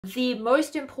The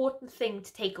most important thing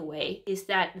to take away is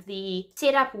that the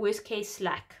setup worst case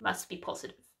slack must be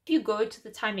positive. If you go to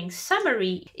the timing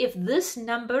summary, if this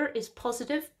number is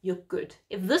positive, you're good.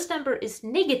 If this number is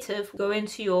negative, go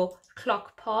into your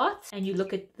clock path and you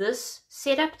look at this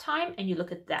setup time and you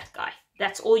look at that guy.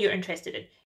 That's all you're interested in.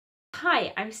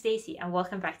 Hi, I'm Stacey and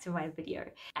welcome back to my video.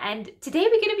 And today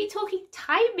we're going to be talking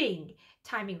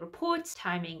timing reports,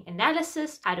 timing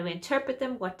analysis, how to interpret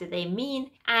them, what do they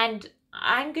mean, and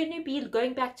I'm going to be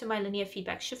going back to my linear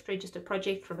feedback shift register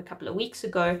project from a couple of weeks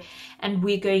ago, and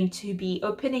we're going to be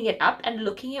opening it up and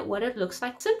looking at what it looks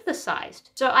like synthesized.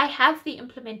 So I have the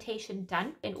implementation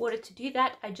done. In order to do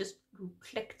that, I just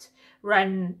clicked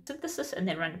run synthesis and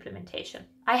then run implementation.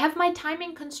 I have my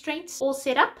timing constraints all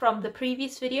set up from the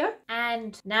previous video,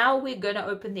 and now we're going to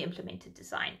open the implemented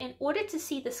design. In order to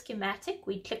see the schematic,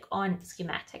 we click on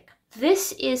schematic.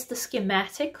 This is the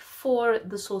schematic for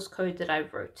the source code that I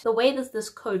wrote. The way that this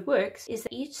code works is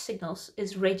that each signal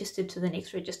is registered to the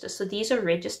next register. So these are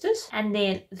registers, and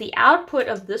then the output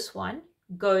of this one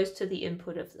goes to the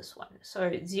input of this one.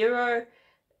 So 0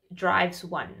 drives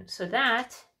 1. So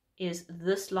that is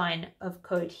this line of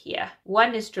code here.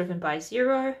 1 is driven by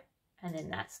 0, and then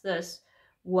that's this.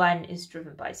 1 is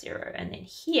driven by 0, and then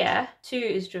here 2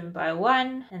 is driven by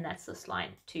 1, and that's this line.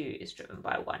 2 is driven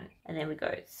by 1, and then we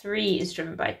go 3 is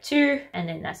driven by 2, and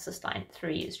then that's this line.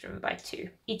 3 is driven by 2.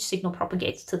 Each signal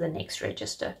propagates to the next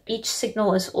register. Each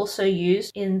signal is also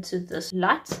used into this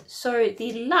LUT. So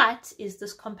the LUT is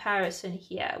this comparison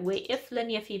here, where if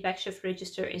linear feedback shift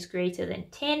register is greater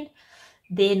than 10,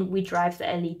 then we drive the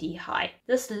LED high.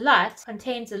 This LUT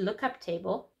contains a lookup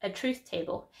table, a truth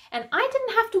table, and I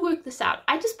didn't have to work this out.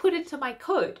 I just put it to my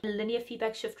code. The linear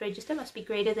feedback shift register must be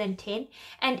greater than 10,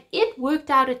 and it worked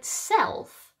out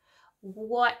itself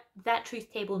what that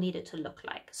truth table needed to look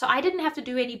like. So I didn't have to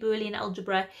do any Boolean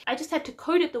algebra. I just had to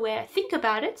code it the way I think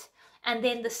about it, and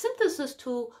then the synthesis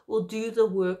tool will do the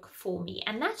work for me.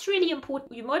 And that's really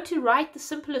important. You want to write the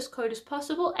simplest code as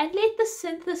possible and let the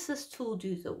synthesis tool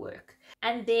do the work.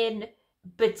 And then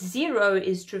bit 0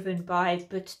 is driven by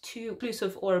bit 2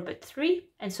 inclusive or bit 3.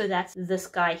 And so that's this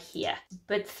guy here.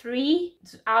 Bit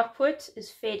 3's output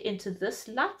is fed into this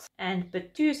LUT, and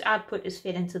bit 2's output is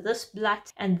fed into this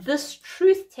LUT. And this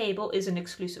truth table is an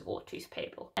exclusive OR truth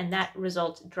table. And that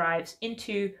result drives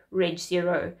into reg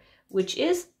 0, which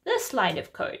is this line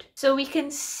of code. So we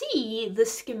can see the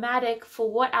schematic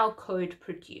for what our code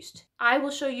produced. I will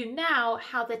show you now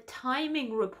how the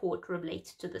timing report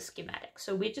relates to the schematic.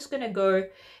 So we're just going to go,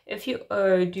 if you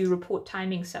do report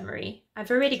timing summary,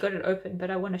 I've already got it open,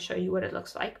 but I want to show you what it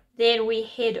looks like. Then we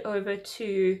head over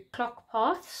to clock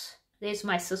paths. There's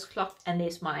my sys clock, and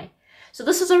there's my... So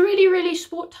this is a really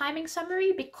short timing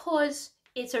summary because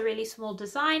it's a really small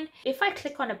design. If I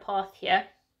click on a path here,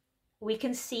 we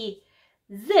can see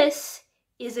this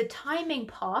is a timing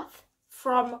path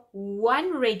from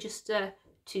one register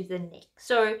to the next.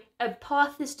 So a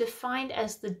path is defined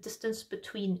as the distance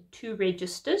between two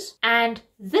registers, and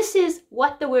this is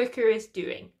what the worker is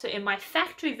doing. So in my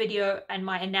factory video and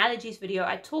my analogies video,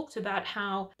 I talked about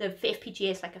how the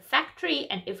FPGA is like a factory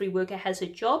and every worker has a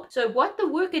job. So what the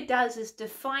worker does is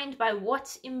defined by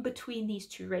what's in between these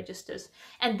two registers.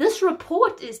 And this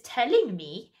report is telling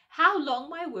me how long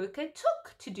my worker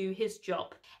took to do his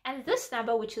job. And this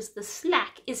number, which is the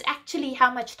slack, is actually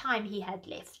how much time he had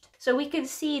left. So we can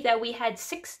see that we had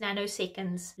 6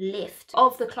 nanoseconds left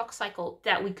of the clock cycle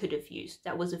that we could have used,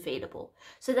 that was available.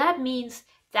 So that means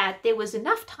that there was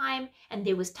enough time and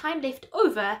there was time left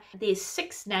over. There's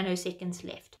 6 nanoseconds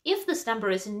left. If this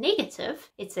number is negative,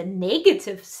 it's a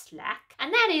negative slack,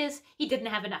 and that is he didn't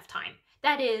have enough time.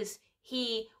 That is,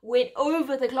 he went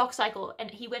over the clock cycle, and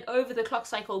he went over the clock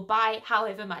cycle by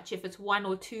however much. If it's 1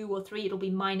 or 2 or 3, it'll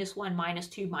be -1,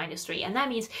 -2, -3. And that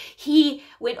means he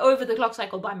went over the clock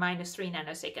cycle by -3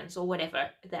 nanoseconds or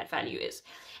whatever that value is.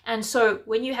 And so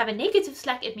when you have a negative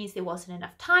slack, it means there wasn't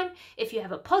enough time. If you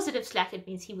have a positive slack, it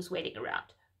means he was waiting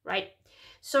around, right?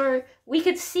 So we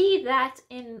could see that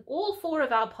in all 4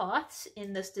 of our paths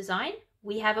in this design,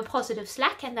 we have a positive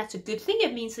slack, and that's a good thing.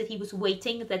 It means that he was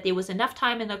waiting, that there was enough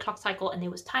time in the clock cycle and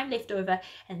there was time left over,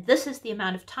 and this is the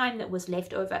amount of time that was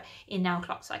left over in our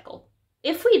clock cycle.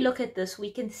 If we look at this,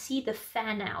 we can see the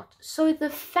fan out. So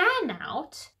the fan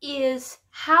out is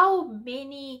how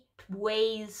many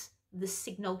ways the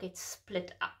signal gets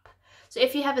split up. So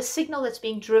if you have a signal that's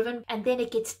being driven and then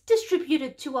it gets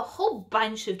distributed to a whole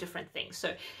bunch of different things.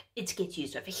 So it gets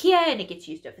used over here, and it gets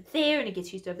used over there, and it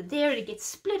gets used over there, and it gets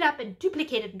split up and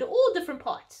duplicated into all different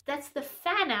parts. That's the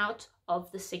fan out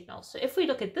of the signal. So if we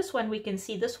look at this one, we can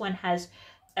see this one has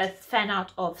a fan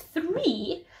out of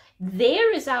 3.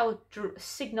 There is our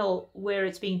signal where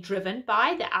it's being driven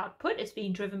by the output. It's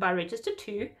being driven by register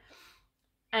 2,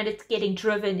 and it's getting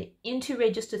driven into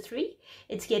register 3.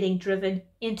 It's getting driven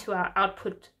into our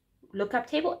output lookup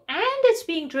table, and it's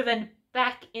being driven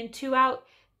back into our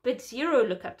bit 0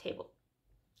 lookup table.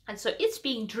 And so it's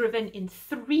being driven in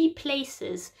 3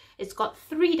 places. It's got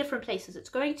 3 different places it's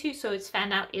going to, so its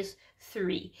fan out is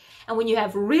 3. And when you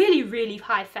have really, really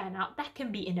high fan out, that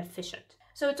can be inefficient.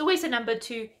 So it's always a number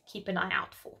to keep an eye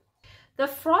out for. The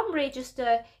from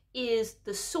register is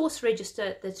the source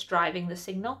register that's driving the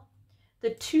signal.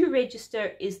 The to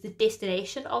register is the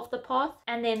destination of the path.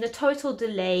 And then the total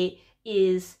delay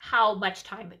is how much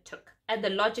time it took. And the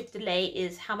logic delay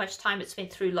is how much time it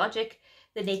spent through logic.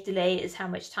 The net delay is how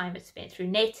much time it spent through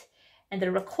net. And the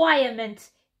requirement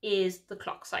is the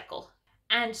clock cycle.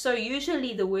 And so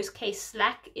usually the worst case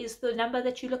slack is the number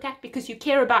that you look at, because you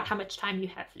care about how much time you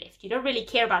have left. You don't really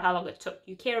care about how long it took.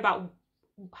 You care about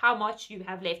how much you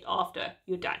have left after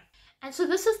you're done. And so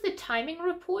this is the timing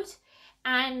report.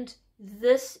 And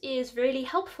this is really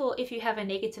helpful if you have a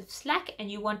negative slack and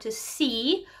you want to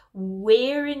see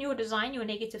where in your design your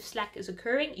negative slack is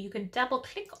occurring. You can double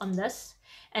click on this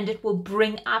and it will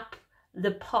bring up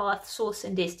the path, source,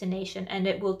 and destination, and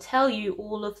it will tell you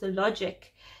all of the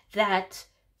logic that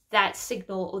that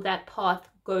signal or that path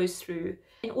goes through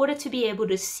in order to be able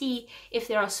to see if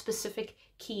there are specific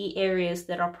key areas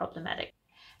that are problematic.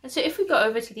 And so if we go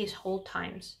over to these hold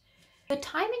times, the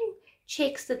timing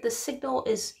checks that the signal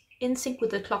is in sync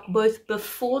with the clock both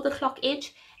before the clock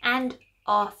edge and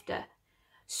after.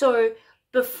 So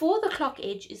before the clock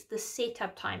edge is the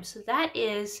setup time. So that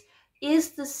is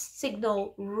the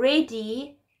signal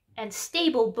ready and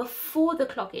stable before the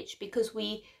clock edge, because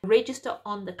we register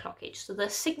on the clock edge. So the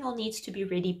signal needs to be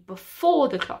ready before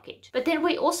the clock edge. But then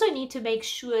we also need to make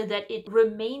sure that it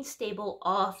remains stable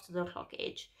after the clock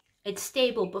edge. It's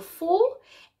stable before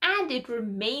and it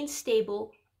remains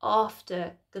stable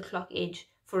after the clock edge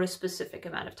for a specific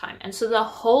amount of time. And so the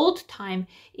hold time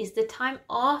is the time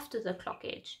after the clock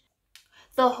edge.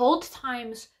 The hold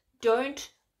times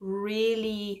don't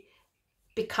really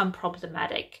become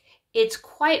problematic. It's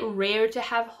quite rare to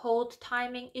have hold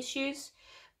timing issues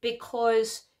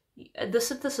because the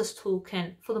synthesis tool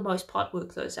can, for the most part,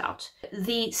 work those out.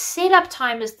 The setup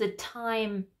time is the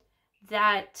time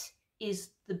that is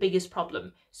the biggest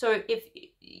problem. So if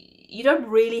you don't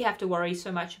really have to worry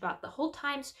so much about the hold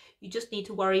times, you just need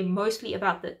to worry mostly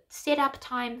about the setup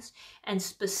times and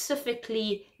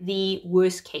specifically the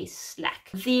worst case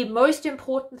slack. The most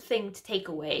important thing to take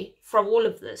away from all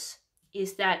of this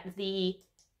is that the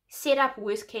setup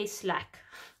worst case slack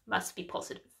must be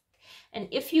positive. And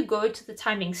if you go to the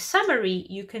timing summary,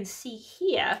 you can see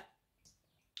here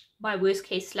my worst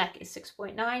case slack is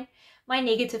 6.9. My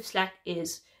negative slack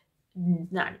is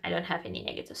none. I don't have any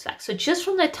negative slack. So just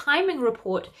from the timing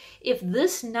report, if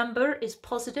this number is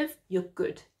positive, you're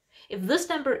good. If this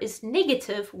number is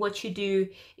negative, what you do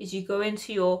is you go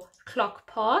into your clock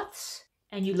paths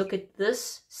and you look at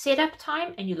this setup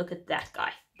time and you look at that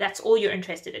guy. That's all you're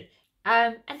interested in.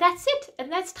 And that's it.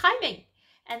 And that's timing.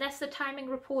 And that's the timing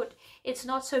report. It's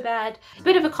not so bad. It's a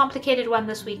bit of a complicated one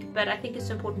this week, but I think it's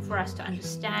important for us to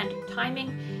understand timing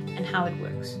and how it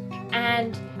works.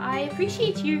 And I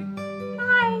appreciate you